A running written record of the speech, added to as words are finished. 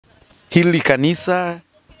Hili kanisa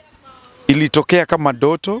ilitokea kama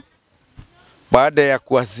ndoto baada ya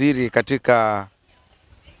kuwaziri katika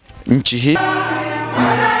nchi hii.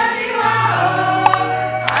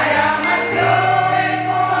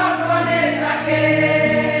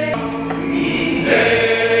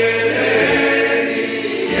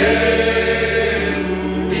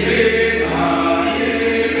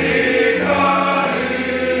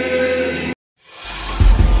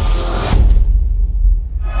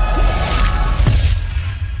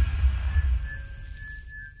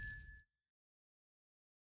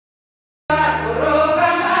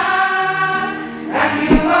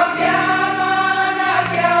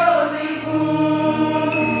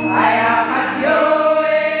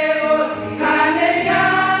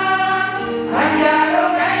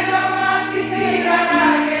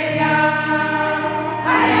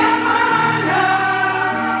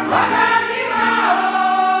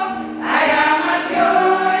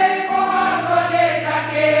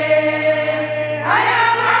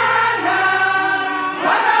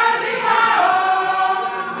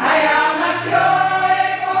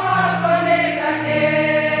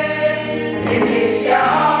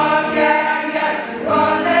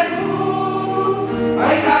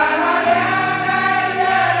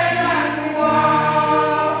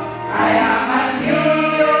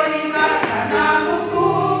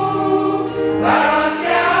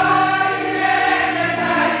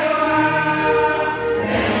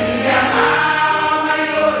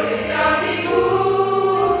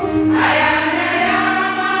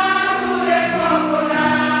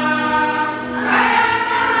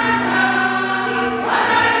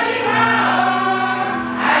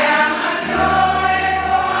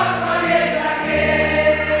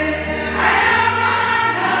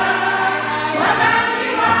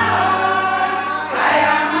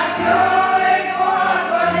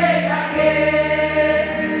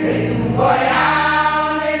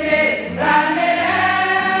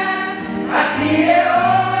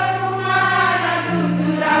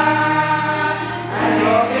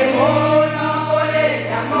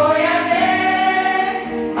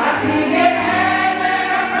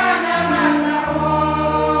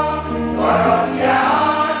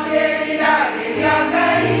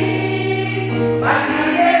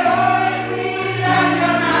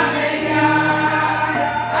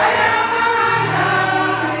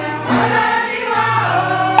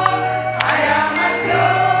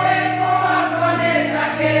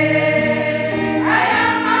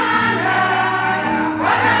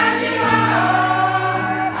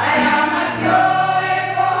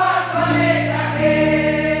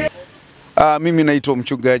 Mimi naitwa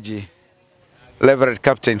mchungaji Reverend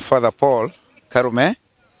Captain Father Paul Karume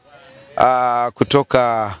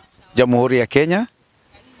kutoka Jamhuri ya Kenya,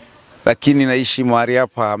 lakini naishi mahali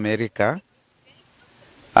hapa Amerika.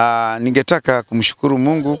 Ningetaka kumshukuru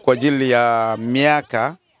Mungu kwa ajili ya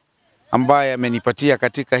miaka ambaye amenipatia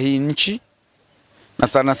katika hii nchi na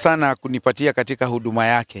sana sana kunipatia katika huduma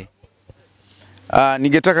yake.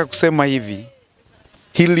 Ningetaka kusema hivi,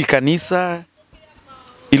 hili kanisa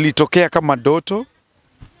ilitokea kama ndoto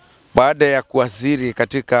baada ya kuwaziri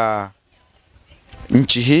katika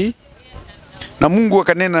nchi hii, na Mungu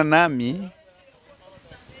akanena nami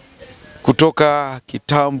kutoka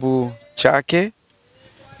kitambo chake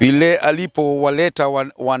vile alipowaleta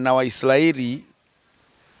wana wa Israeli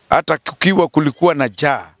hata kukiwa kulikuwa na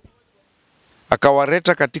njaa,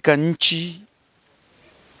 akawaleta katika nchi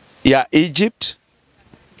ya Egypt,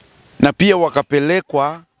 na pia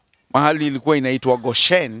wakapelekwa mahali ilikuwa inaitwa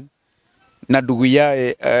Goshen na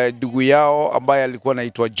ndugu yao ambaye alikuwa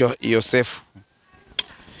anaitwa Yosefu.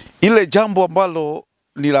 Ile jambo ambalo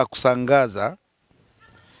ni la kusangaza,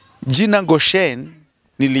 jina Goshen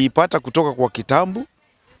niliipata kutoka kwa kitambo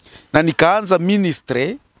na nikaanza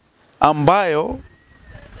ministry ambayo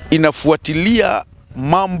inafuatilia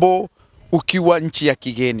mambo ukiwa nchi ya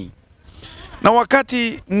kigeni. Na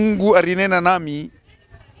wakati Mungu alinena nami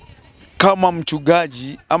kama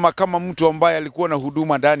mchungaji ama kama mtu ambaye alikuwa na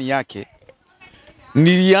huduma ndani yake,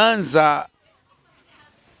 nilianza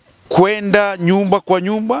kwenda nyumba kwa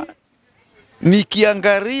nyumba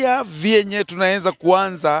nikiangalia vyenye tunaweza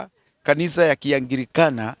kuanza kanisa ya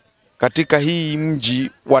Kianglikana katika hii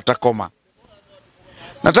mji wa Tacoma.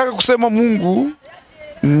 Nataka kusema Mungu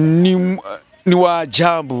ni wa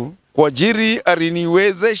ajabu kwa ajili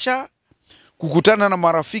aliniwezesha kukutana na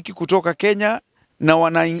marafiki kutoka Kenya na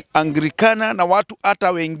wana Anglikana na watu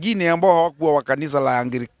hata wengine ambao hawakuwa wa kanisa la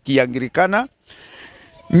Kianglikana,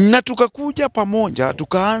 na tukakuja pamoja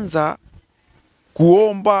tukaanza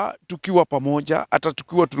kuomba tukiwa pamoja, hata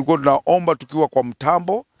tulikuwa tunaomba tukiwa kwa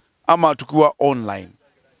mtambo ama tukiwa online.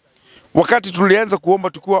 wakati tulianza kuomba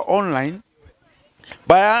tukiwa online,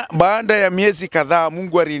 baada ya miezi kadhaa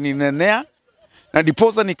Mungu alininenea na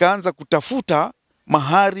ndiposa nikaanza kutafuta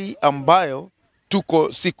mahali ambayo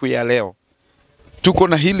tuko siku ya leo. Tuko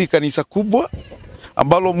na hili kanisa kubwa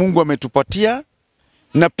ambalo Mungu ametupatia,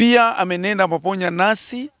 na pia amenenda pamoja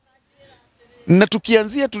nasi, na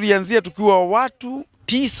tulianzia tukiwa watu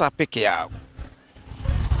 9 peke yao.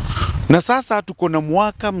 Na sasa tuko na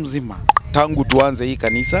mwaka mzima tangu tuanze hii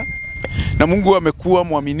kanisa, na Mungu amekuwa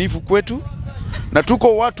mwaminifu kwetu, na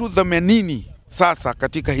tuko watu 80 sasa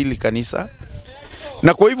katika hili kanisa.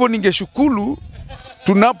 Na kwa hivyo ningeshukuru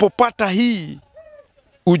tunapopata hii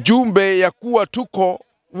ujumbe ya kuwa tuko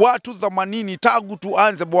watu 80 tangu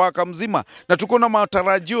tuanze mwaka mzima, na tuko na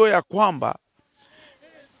matarajio ya kwamba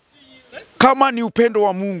kama ni upendo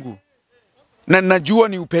wa Mungu, na najua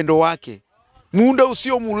ni upendo wake, muda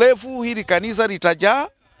usio mrefu hili kanisa litajaa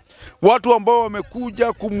watu ambao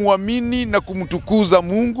wamekuja kumuamini na kumtukuza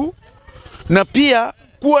Mungu, na pia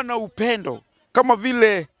kuwa na upendo kama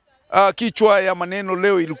vile kichwa ya maneno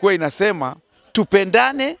leo ilikuwa inasema,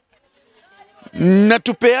 tupendane na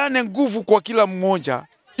tupeane nguvu kwa kila mmoja.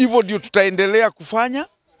 Hivyo ndio tutaendelea kufanya.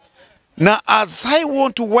 Na as I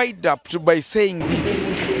want to wind up by saying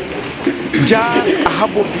this, just a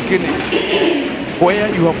humble beginning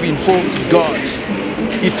where you have involved God,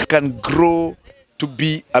 it can grow to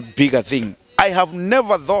be a bigger thing. I have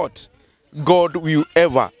never thought God will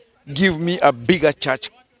ever give me a bigger church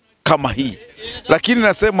kama hii. Lakini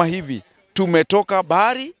nasema hivi, tumetoka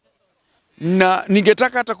bahari, na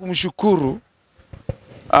ningetaka hata kumshukuru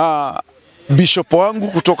bishop wangu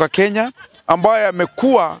kutoka Kenya, ambaye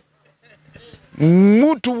amekuwa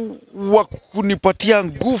mtu wa kunipatia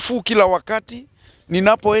nguvu kila wakati.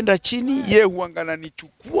 Ninapoenda chini, yeye huanga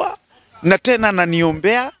ananichukua na tena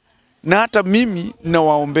ananiombea, na hata mimi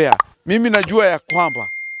nawaombea. Mimi najua ya kwamba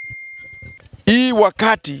hii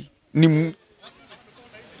wakati ni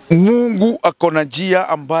Mungu akona njia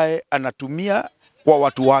ambaye anatumia kwa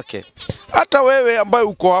watu wake. Hata wewe ambaye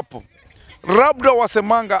uko hapo, labda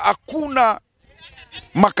wasemanga hakuna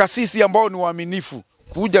makasisi ambao ni waaminifu,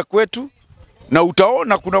 kuja kwetu na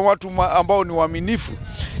utaona kuna watu ambao ni waaminifu,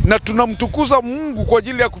 na tunamtukuza Mungu kwa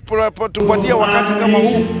ajili ya kutupatia wakati kama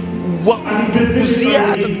huu wa kutukuzia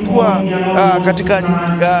hata tukiwa katika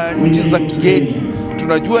nchi za kigeni.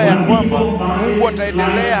 Tunajua ya kwamba Mungu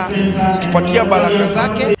ataendelea kutupatia baraka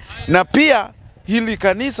zake, na pia hili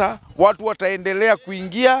kanisa watu wataendelea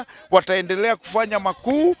kuingia, wataendelea kufanya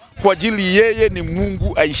makuu kwa ajili yeye ni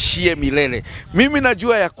Mungu aishie milele. Mimi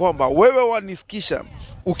najua ya kwamba wewe wanisikisha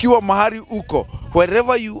ukiwa mahali uko,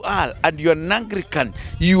 wherever you are, and you are an Anglican,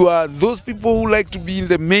 you are those people who like to be in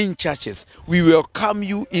the main churches. We welcome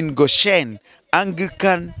you in Goshen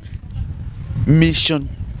Anglican Mission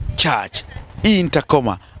Church in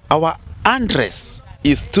Tacoma. Our address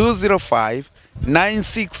is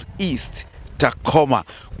 20596 East Tacoma.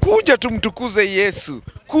 Kuja tumtukuze Yesu,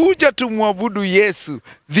 kuja tumwabudu Yesu.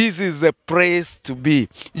 This is the place to be.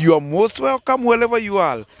 You are most welcome wherever you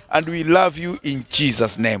are, and we love you in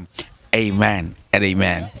Jesus' name. Amen and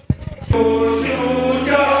amen.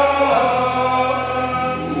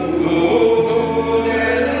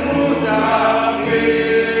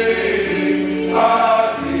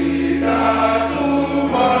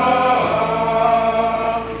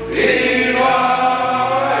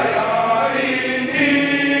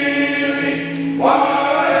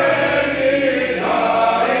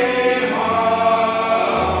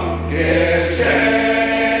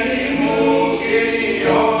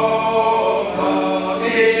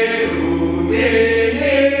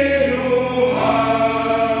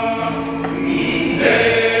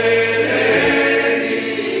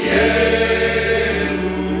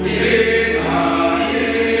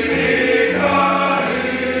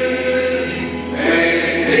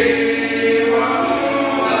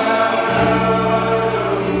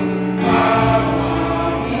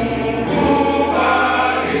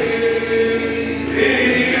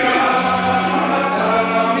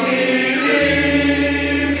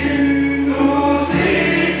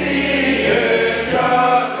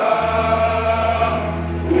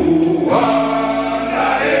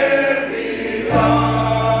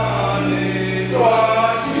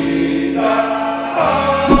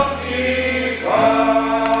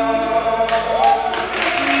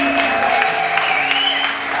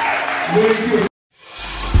 Thank you.